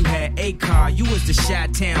then, if you had a car, you was the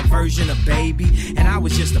Chi-Town version of Baby. And I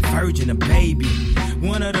was just a virgin of Baby.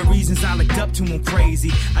 One of the reasons I looked up to him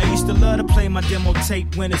crazy. I used to love to play my demo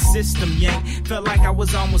tape when the system yanked. Felt like I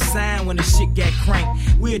was almost signed when the shit got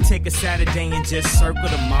cranked. We'd take a Saturday and just circle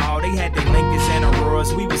the mall. They had the Lincolns and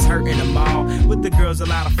Auroras, we was hurting them all. With the girls, a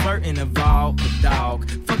lot of flirting involved. But dog,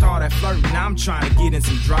 fuck all that flirting, I'm trying to get in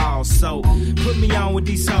some draws. So, put me on with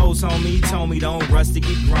these hoes, homie. He told me don't rush to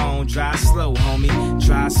get grown. Drive slow, homie.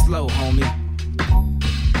 Drive slow, homie.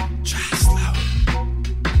 Drive slow.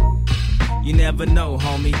 You never know,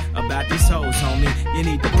 homie, about these hoes, homie. You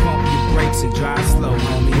need to pump your brakes and drive slow,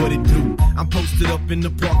 homie. What it do? I'm posted up in the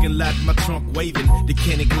parking lot, my trunk waving. The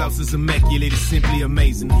candy gloss is immaculate, it's simply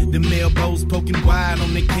amazing. The mailbows poking wide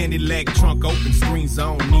on the candy lag. Trunk open, screens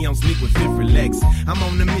on, neons lit with Fifth Relax. I'm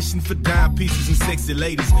on a mission for dime pieces and sexy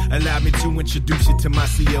ladies. Allow me to introduce you to my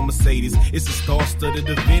CL Mercedes. It's a star-studded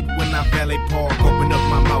event when I valet park. Open up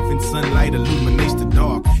my mouth and sunlight illuminates the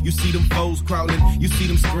dark. You see them foes crawling, you see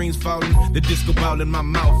them screens falling. The disco ball in my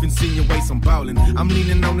mouth insinuates I'm ballin'. I'm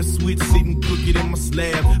leaning on the switch, sitting crooked in my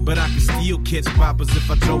slab. But I can still catch poppers if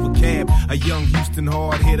I drove a cab. A young Houston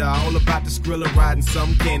hard hitter, all about the Skrilla, riding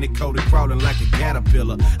some candy coated, crawling like a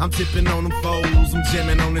caterpillar. I'm tipping on them foes, I'm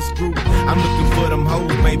jamming on this screw. I'm looking for them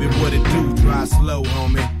hoes, baby, what it do? Drive slow,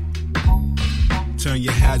 homie. Turn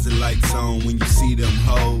your hazard lights on when you see them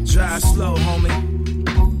hoes. Drive slow, homie.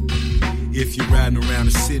 If you're riding around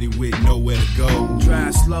the city with nowhere to go.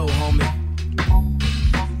 Drive slow, homie.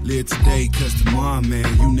 Live today, cause tomorrow,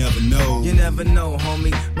 man, you never know. You never know,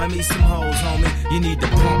 homie. Might meet some hoes, homie. You need to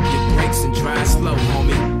pump your brakes and drive slow,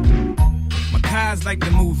 homie. My car's like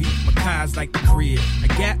the movie, my car's like the crib. I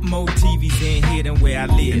got more TVs in here than where I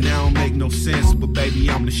live. And I don't make no sense, but baby,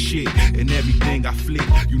 I'm the shit. And everything I flick,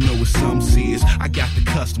 you know what some says. I got the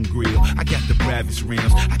custom grill, I got the bravest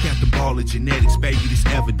rims, I got the ball of genetics, baby, this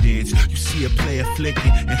evidence. You see a player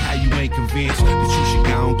flicking, and how you ain't convinced that you should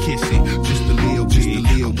go and kiss it. Just a little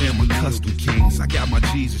bit, I wear my custom kings. I got my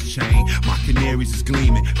Jesus chain, my canaries is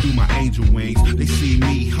gleaming through my angel wings. They see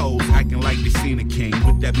me, hoes, acting like they seen a king.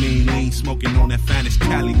 With that mean lean, smoking on that finest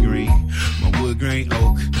Cali green. My wood grain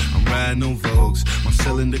oak, I'm riding on Vogues. I'm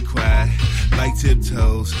selling the quiet, like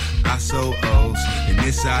tiptoes. I so O's, and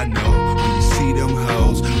this I know. When you see them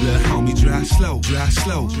hoes, little homie, drive slow, drive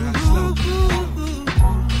slow, drive slow.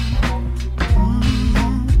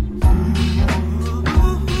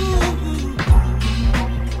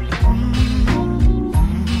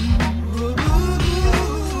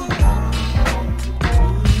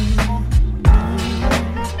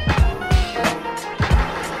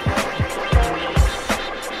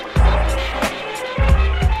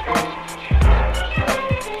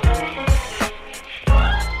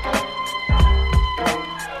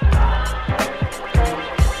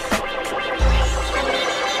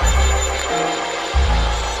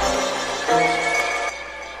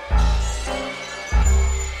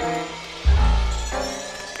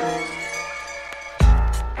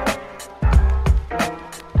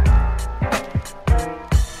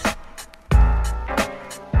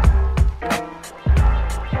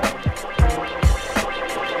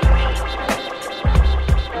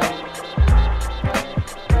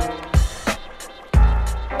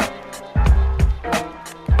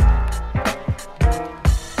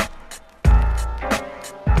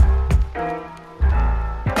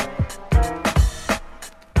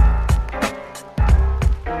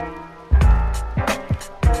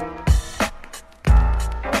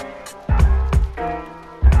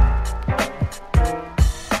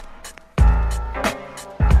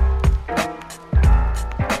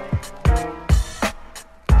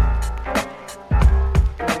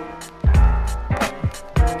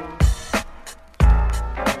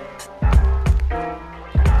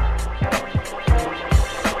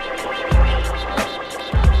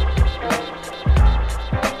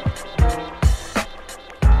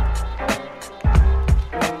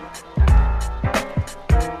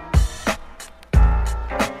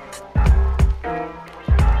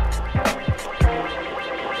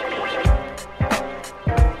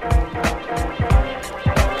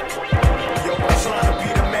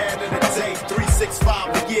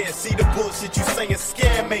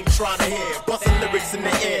 trying to hear. Busting lyrics in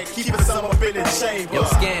the air, keeping some up in the chamber. Yo,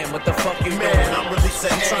 Scam, what the fuck you Man, doing? I'm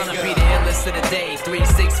releasing I'm trying to anger. be the illest of the day,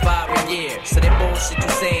 365 a year. So that bullshit you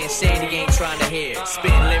saying, Shady ain't trying to hear.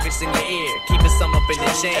 Spitting lyrics in your ear, keeping some up in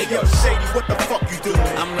the chamber. Hey yo, Shady, what the fuck you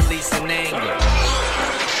doing? I'm releasing anger.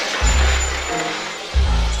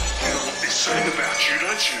 Saying about you,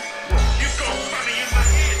 don't you? You've got money in my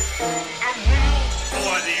head. I'm real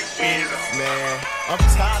bloody weirdo. Man, I'm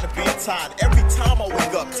tired of being tired. Every time I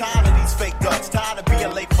wake up, tired of these fake ducks. Tired of being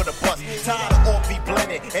late for the bus. Tired of all be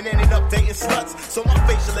blended and ending up dating sluts. So my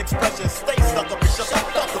facial expressions stay stuck up and shut the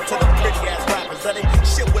fuck up to the pretty ass rappers that ain't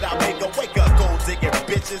shit without makeup. Wake up, gold digging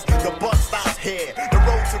bitches. The buck stops here. The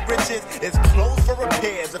road to riches is closed for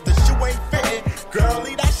repairs. If the shoe ain't fitting, girl,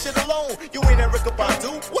 leave that shit alone. You ain't Erykah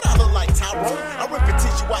Badu. What I look like, Tyrone? I rip a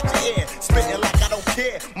tissue out your ear, spitting like I don't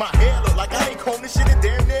care. My hair look like I ain't combed this shit in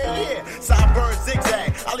damn near a year. Sideburn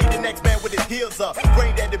zigzag, I leave the next man with his heels up.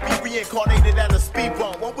 Brain dead to be reincarnated at a speed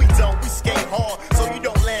bump. When we done, we skate hard, so you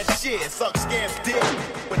don't land shit. Suck Scam's dick,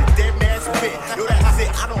 but the dead man spit. Yo, that's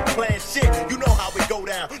it, I don't plan shit. You know how it go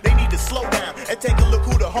down. They need to slow down and take a look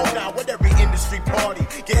who the hold down with every industry party.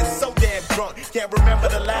 Getting so damn drunk, can't remember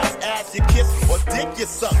the last ass you kissed or dick you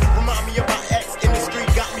sucked. Remind me of my ex in the street,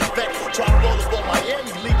 got me vexed. Try to roll up on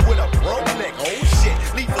Miami, leave with a broke neck. Oh shit,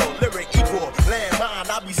 lethal, lyric, equal, landmine.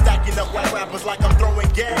 I be stacking up white rappers like I'm throwing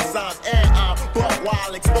gang signs. And I'm buck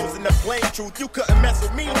wild, exposing the plain truth. You couldn't mess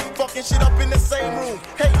with me, fucking shit up in the same room.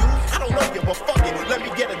 Hey you, I don't know you, but fuck it. Let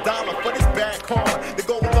me get $1 for this bad karma to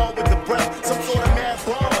go along with the breath. Some sort of mad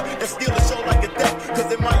bomber and steal the show like a death.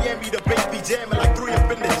 Cause in Miami, the bass be jamming like 3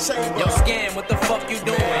 up in the chamber. Yo, Scam, what the fuck you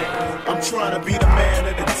doing? I'm trying to be the man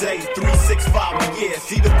of the day, 365 a year.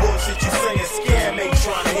 See the bullshit you saying, Scam ain't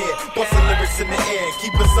trying to hear. Busting lyrics in the air,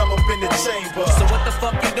 keeping some up in the chamber. So what the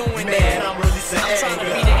fuck you doing, man? I'm releasing I'm trying to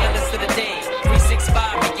anger. be the illest of the day, 365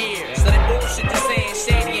 a year. So that bullshit you saying,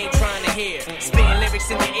 Shady ain't trying to hear. Spitting lyrics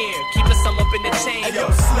in your ear, keeping some up in the chamber. Hey yo,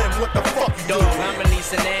 Slim, what the fuck you doing? doing? I'm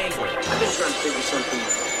releasing anger. I've been trying to figure something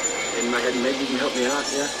in my head. Maybe you can help me out,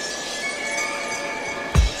 yeah?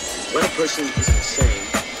 When a person is insane,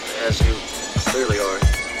 as you clearly are,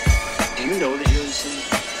 do you know that you're insane?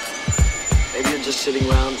 Maybe you're just sitting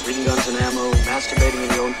around reading Guns and Ammo, masturbating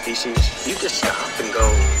in your own feces. You just stop and go,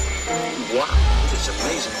 wow, it's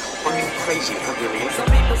amazing how fucking crazy I really am. Some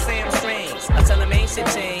people say I'm strange. I tell them ain't shit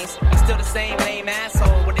changed. I'm still the same lame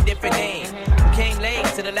asshole with a different name. Who came late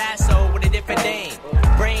to the last show with a different name.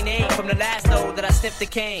 Brain ache from the last load that I sniffed the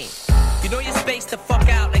cane. You know you're spaced the fuck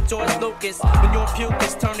out like George Lucas. When your puke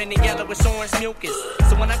is turning to yellowish orange mucus.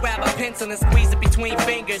 So when I grab a pencil and squeeze it between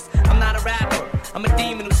fingers, I'm not a rapper, I'm a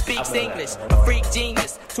demon who speaks English. A freak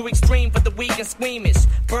genius, too extreme for the weak and squeamish.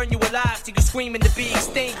 Burn you alive till you screaming to be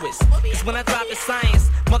extinguished. Cause when I drop the science,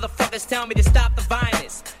 motherfuckers tell me to stop the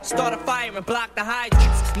violence. Start a fire and block the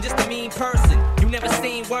hydrants. I'm just a mean person, you never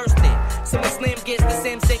seen worse than. So when Slim gets the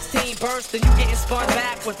Sim 16 bursting, you getting spun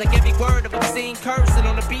backwards like every word of obscene cursing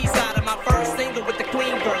on the B-side of my first single with the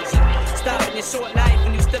clean version. Stopping your short life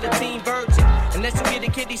when you still a teen virgin. Unless you get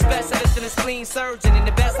a kidney specialist and a spleen surgeon in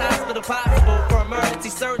the best hospital possible for emergency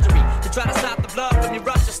surgery to try to stop the blood from your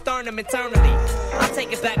ruptured sternum internally. I'll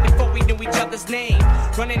take it back before we knew each other's name.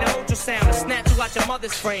 Running the ultrasound and snatch you out your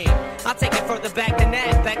mother's frame. I'll take it further back than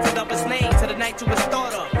that, back to Lover's Lane, to the night you was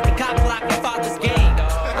thought of, the cop block your father's game.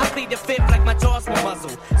 I plead the fifth like my jaws will muzzle.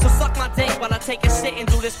 So suck my dick while I take a shit and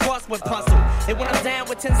do this crossword puzzle. And when I'm down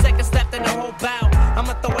with 10 seconds left in the whole bout,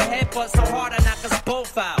 I'ma throw a headbutt so hard I knock us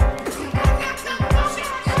both out.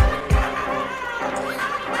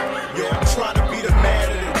 Yo, I'm trying to be the man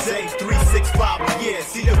of the day, 365 a year.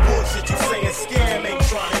 See the bullshit you saying, Scam ain't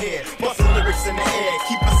trying to hear. Busting lyrics in the air,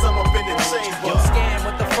 keeping some up in the chamber. Yo, Scam,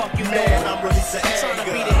 what the fuck you Man, I'm releasing I'm trying to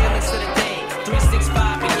anger. be the illest of the day,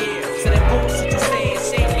 365 a year. So that bullshit you saying,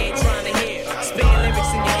 Shady ain't trying to hear. Spitting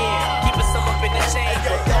lyrics in your ear, keeping some up in the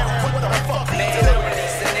chamber. Man, I'm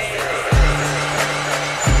releasing anger.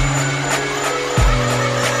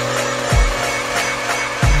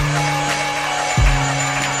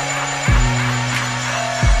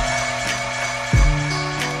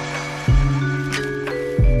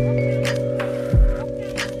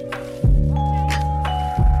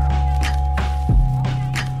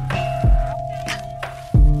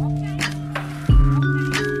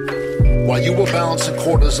 While you were balancing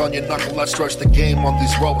quarters on your knuckle, I stretched the game on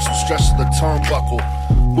these ropes with stress of the turnbuckle.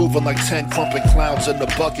 Moving like 10 crumping clowns in the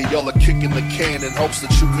bucket, y'all are kicking the can in hopes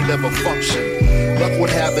that you could ever function. Luck would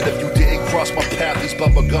have it if you didn't cross my path. These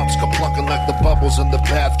bubble gums kept plunking like the bubbles in the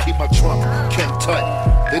bath. Keep my trunk kin tight.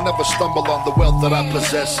 They can never stumble on the wealth that I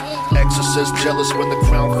possess. Exorcist jealous when the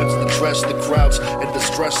crown fits the dress. The crowd's in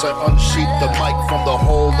distress. I unsheath the mic from the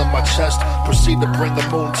hole in my chest. Proceed to bring the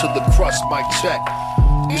moon to the crust. Mic check.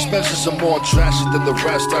 These measures are more drastic than the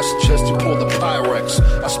rest. I suggest you pull the Pyrex.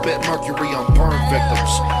 I spit mercury on burn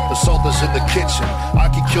victims. The salt is in the kitchen. I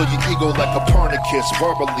can kill your ego like Copernicus.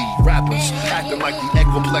 Verbally, rappers acting like the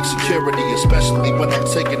Ecoplex security, especially when I'm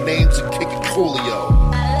taking names and kicking Coolio.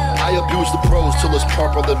 I abuse the prose till it's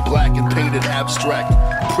purple and black and painted abstract.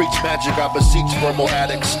 Preach magic, I beseech thermal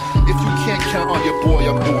addicts. If you can't count on your boy,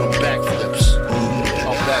 I'm doing backflips.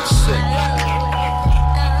 I'm that sick.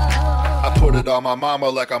 I put it on my mama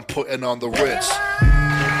like I'm putting on the Ritz. Hey,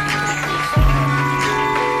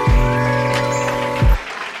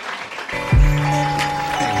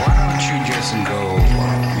 why don't you just go,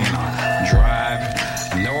 drive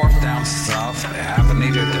north down south,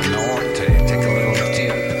 Avenida to north, take a little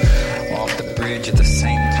dip off the bridge at the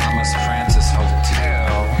St. Thomas Francis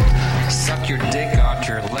Hotel, suck your dick out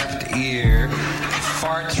your left ear,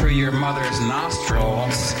 fart through your mother's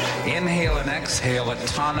nostrils, inhale and exhale a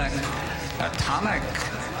tonic.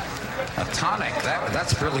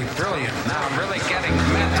 That's really brilliant. Now I'm really getting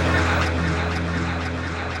mental.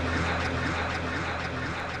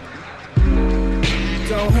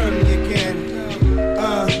 Don't hurt me again.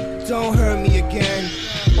 Don't hurt me again.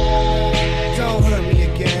 Don't hurt me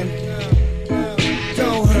again.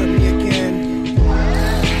 Don't hurt me again.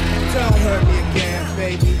 Don't hurt me again,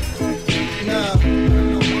 baby. No.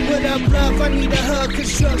 What up, love? I need a hug,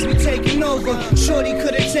 cause drugs be taking over. Shorty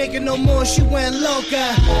couldn't take it no more, she went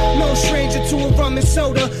loca. No stranger to a rum and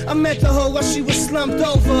soda. I met the hoe while she was slumped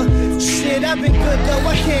over. Shit, I've been good though,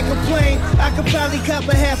 I can't complain. I could probably cop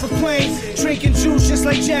a half a plane. Drinking juice just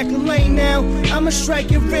like Jack LaLanne now. I'ma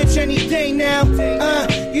strike it rich any day now.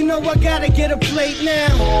 You know I gotta get a plate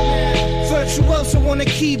now. Virtuoso on the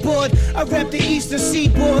keyboard. I rap the eastern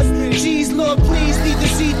seaboard. Jeez, Lord, please leave the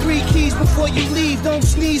Z3 keys before you leave. Don't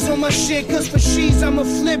sneeze on my shit, cause for she's I'ma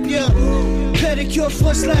flip ya. Pedicure,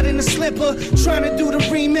 foot slide in the slipper. Trying to do the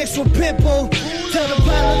remix with Pitbull. Tell the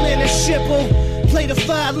violin to shipple. Play the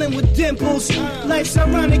violin with dimples. Life's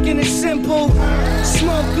ironic and it's simple.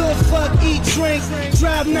 Smoke good, fuck, eat, drink.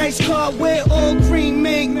 Drive nice car, wear all green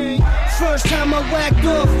mink. First time I whacked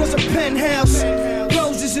off was a penthouse.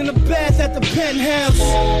 Roses in the bath at the penthouse.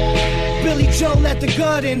 Billy Joel at the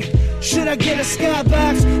garden. Should I get a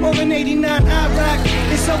skybox or an 89 IROC?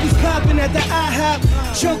 It's always popping at the IHOP.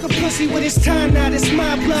 Choke a pussy with his time knot, it's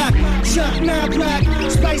my block. Chuck 9 block,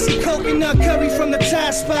 spicy coconut curry from the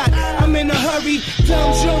Thai spot. I'm in a hurry,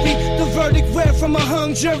 dumb jury. The verdict read from a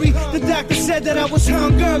hung jury. The doctor said that I was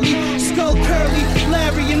hungry. Skull curly,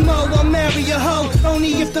 Larry and Moe, I'll marry a hoe.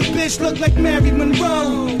 Only if the bitch look like Mary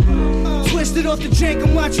Monroe. Twisted off the jank,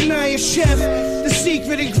 I'm watching Iron Chef. The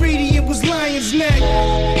secret ingredient was lion's neck.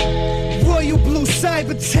 Royal blue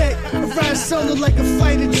Cybertech. I ride solo like a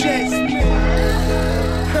fighter jet.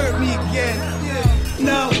 Hurt me again.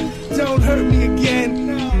 No, don't hurt me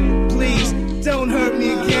again. Please, don't hurt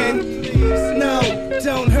me again. No,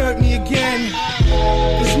 don't hurt me again.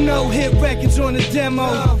 There's no hit records on the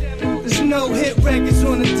demo. There's no hit records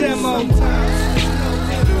on the demo.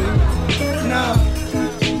 No,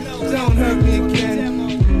 don't hurt me again.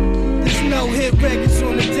 There's no hit records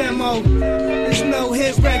on the demo. There's no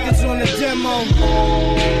hit records on the demo.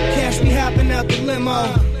 Catch me hopping out the limo.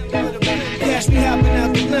 Catch me hopping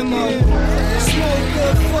out the limo. Smoke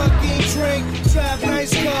good, fucking drink. Drive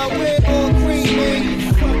nice car with all green mink.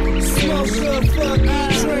 Smoke good, fucking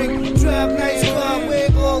drink. Drive nice car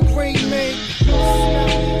with all green mink.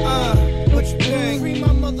 What you think? Free my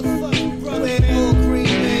motherfucking brother with all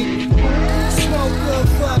green mink. Smoke good,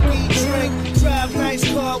 fucking drink. Drive nice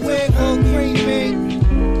car with all green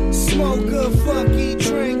mink. Smoke good, fucking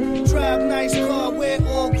drink. Drive nice car with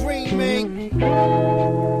all green mink.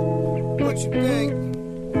 What you think?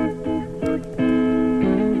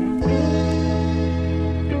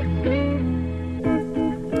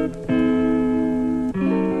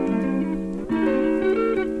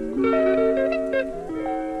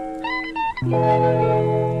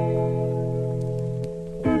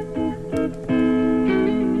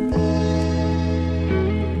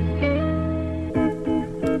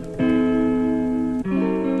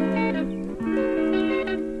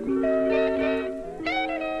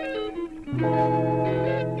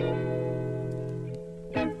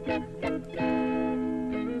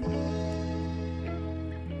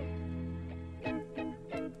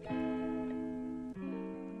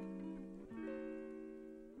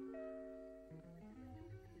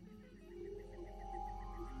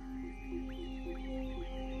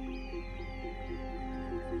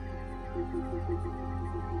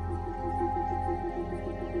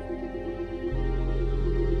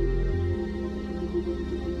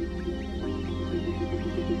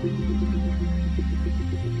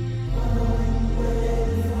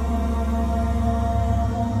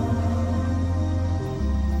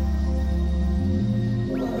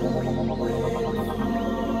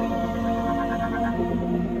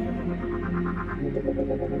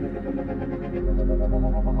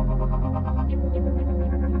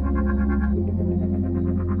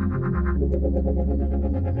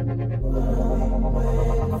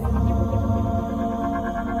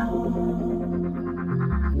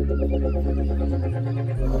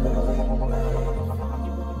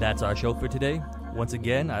 That's our show for today. Once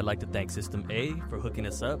again, I'd like to thank System A for hooking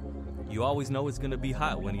us up. You always know it's going to be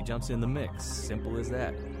hot when he jumps in the mix. Simple as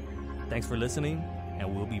that. Thanks for listening,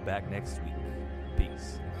 and we'll be back next week.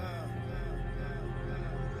 Peace.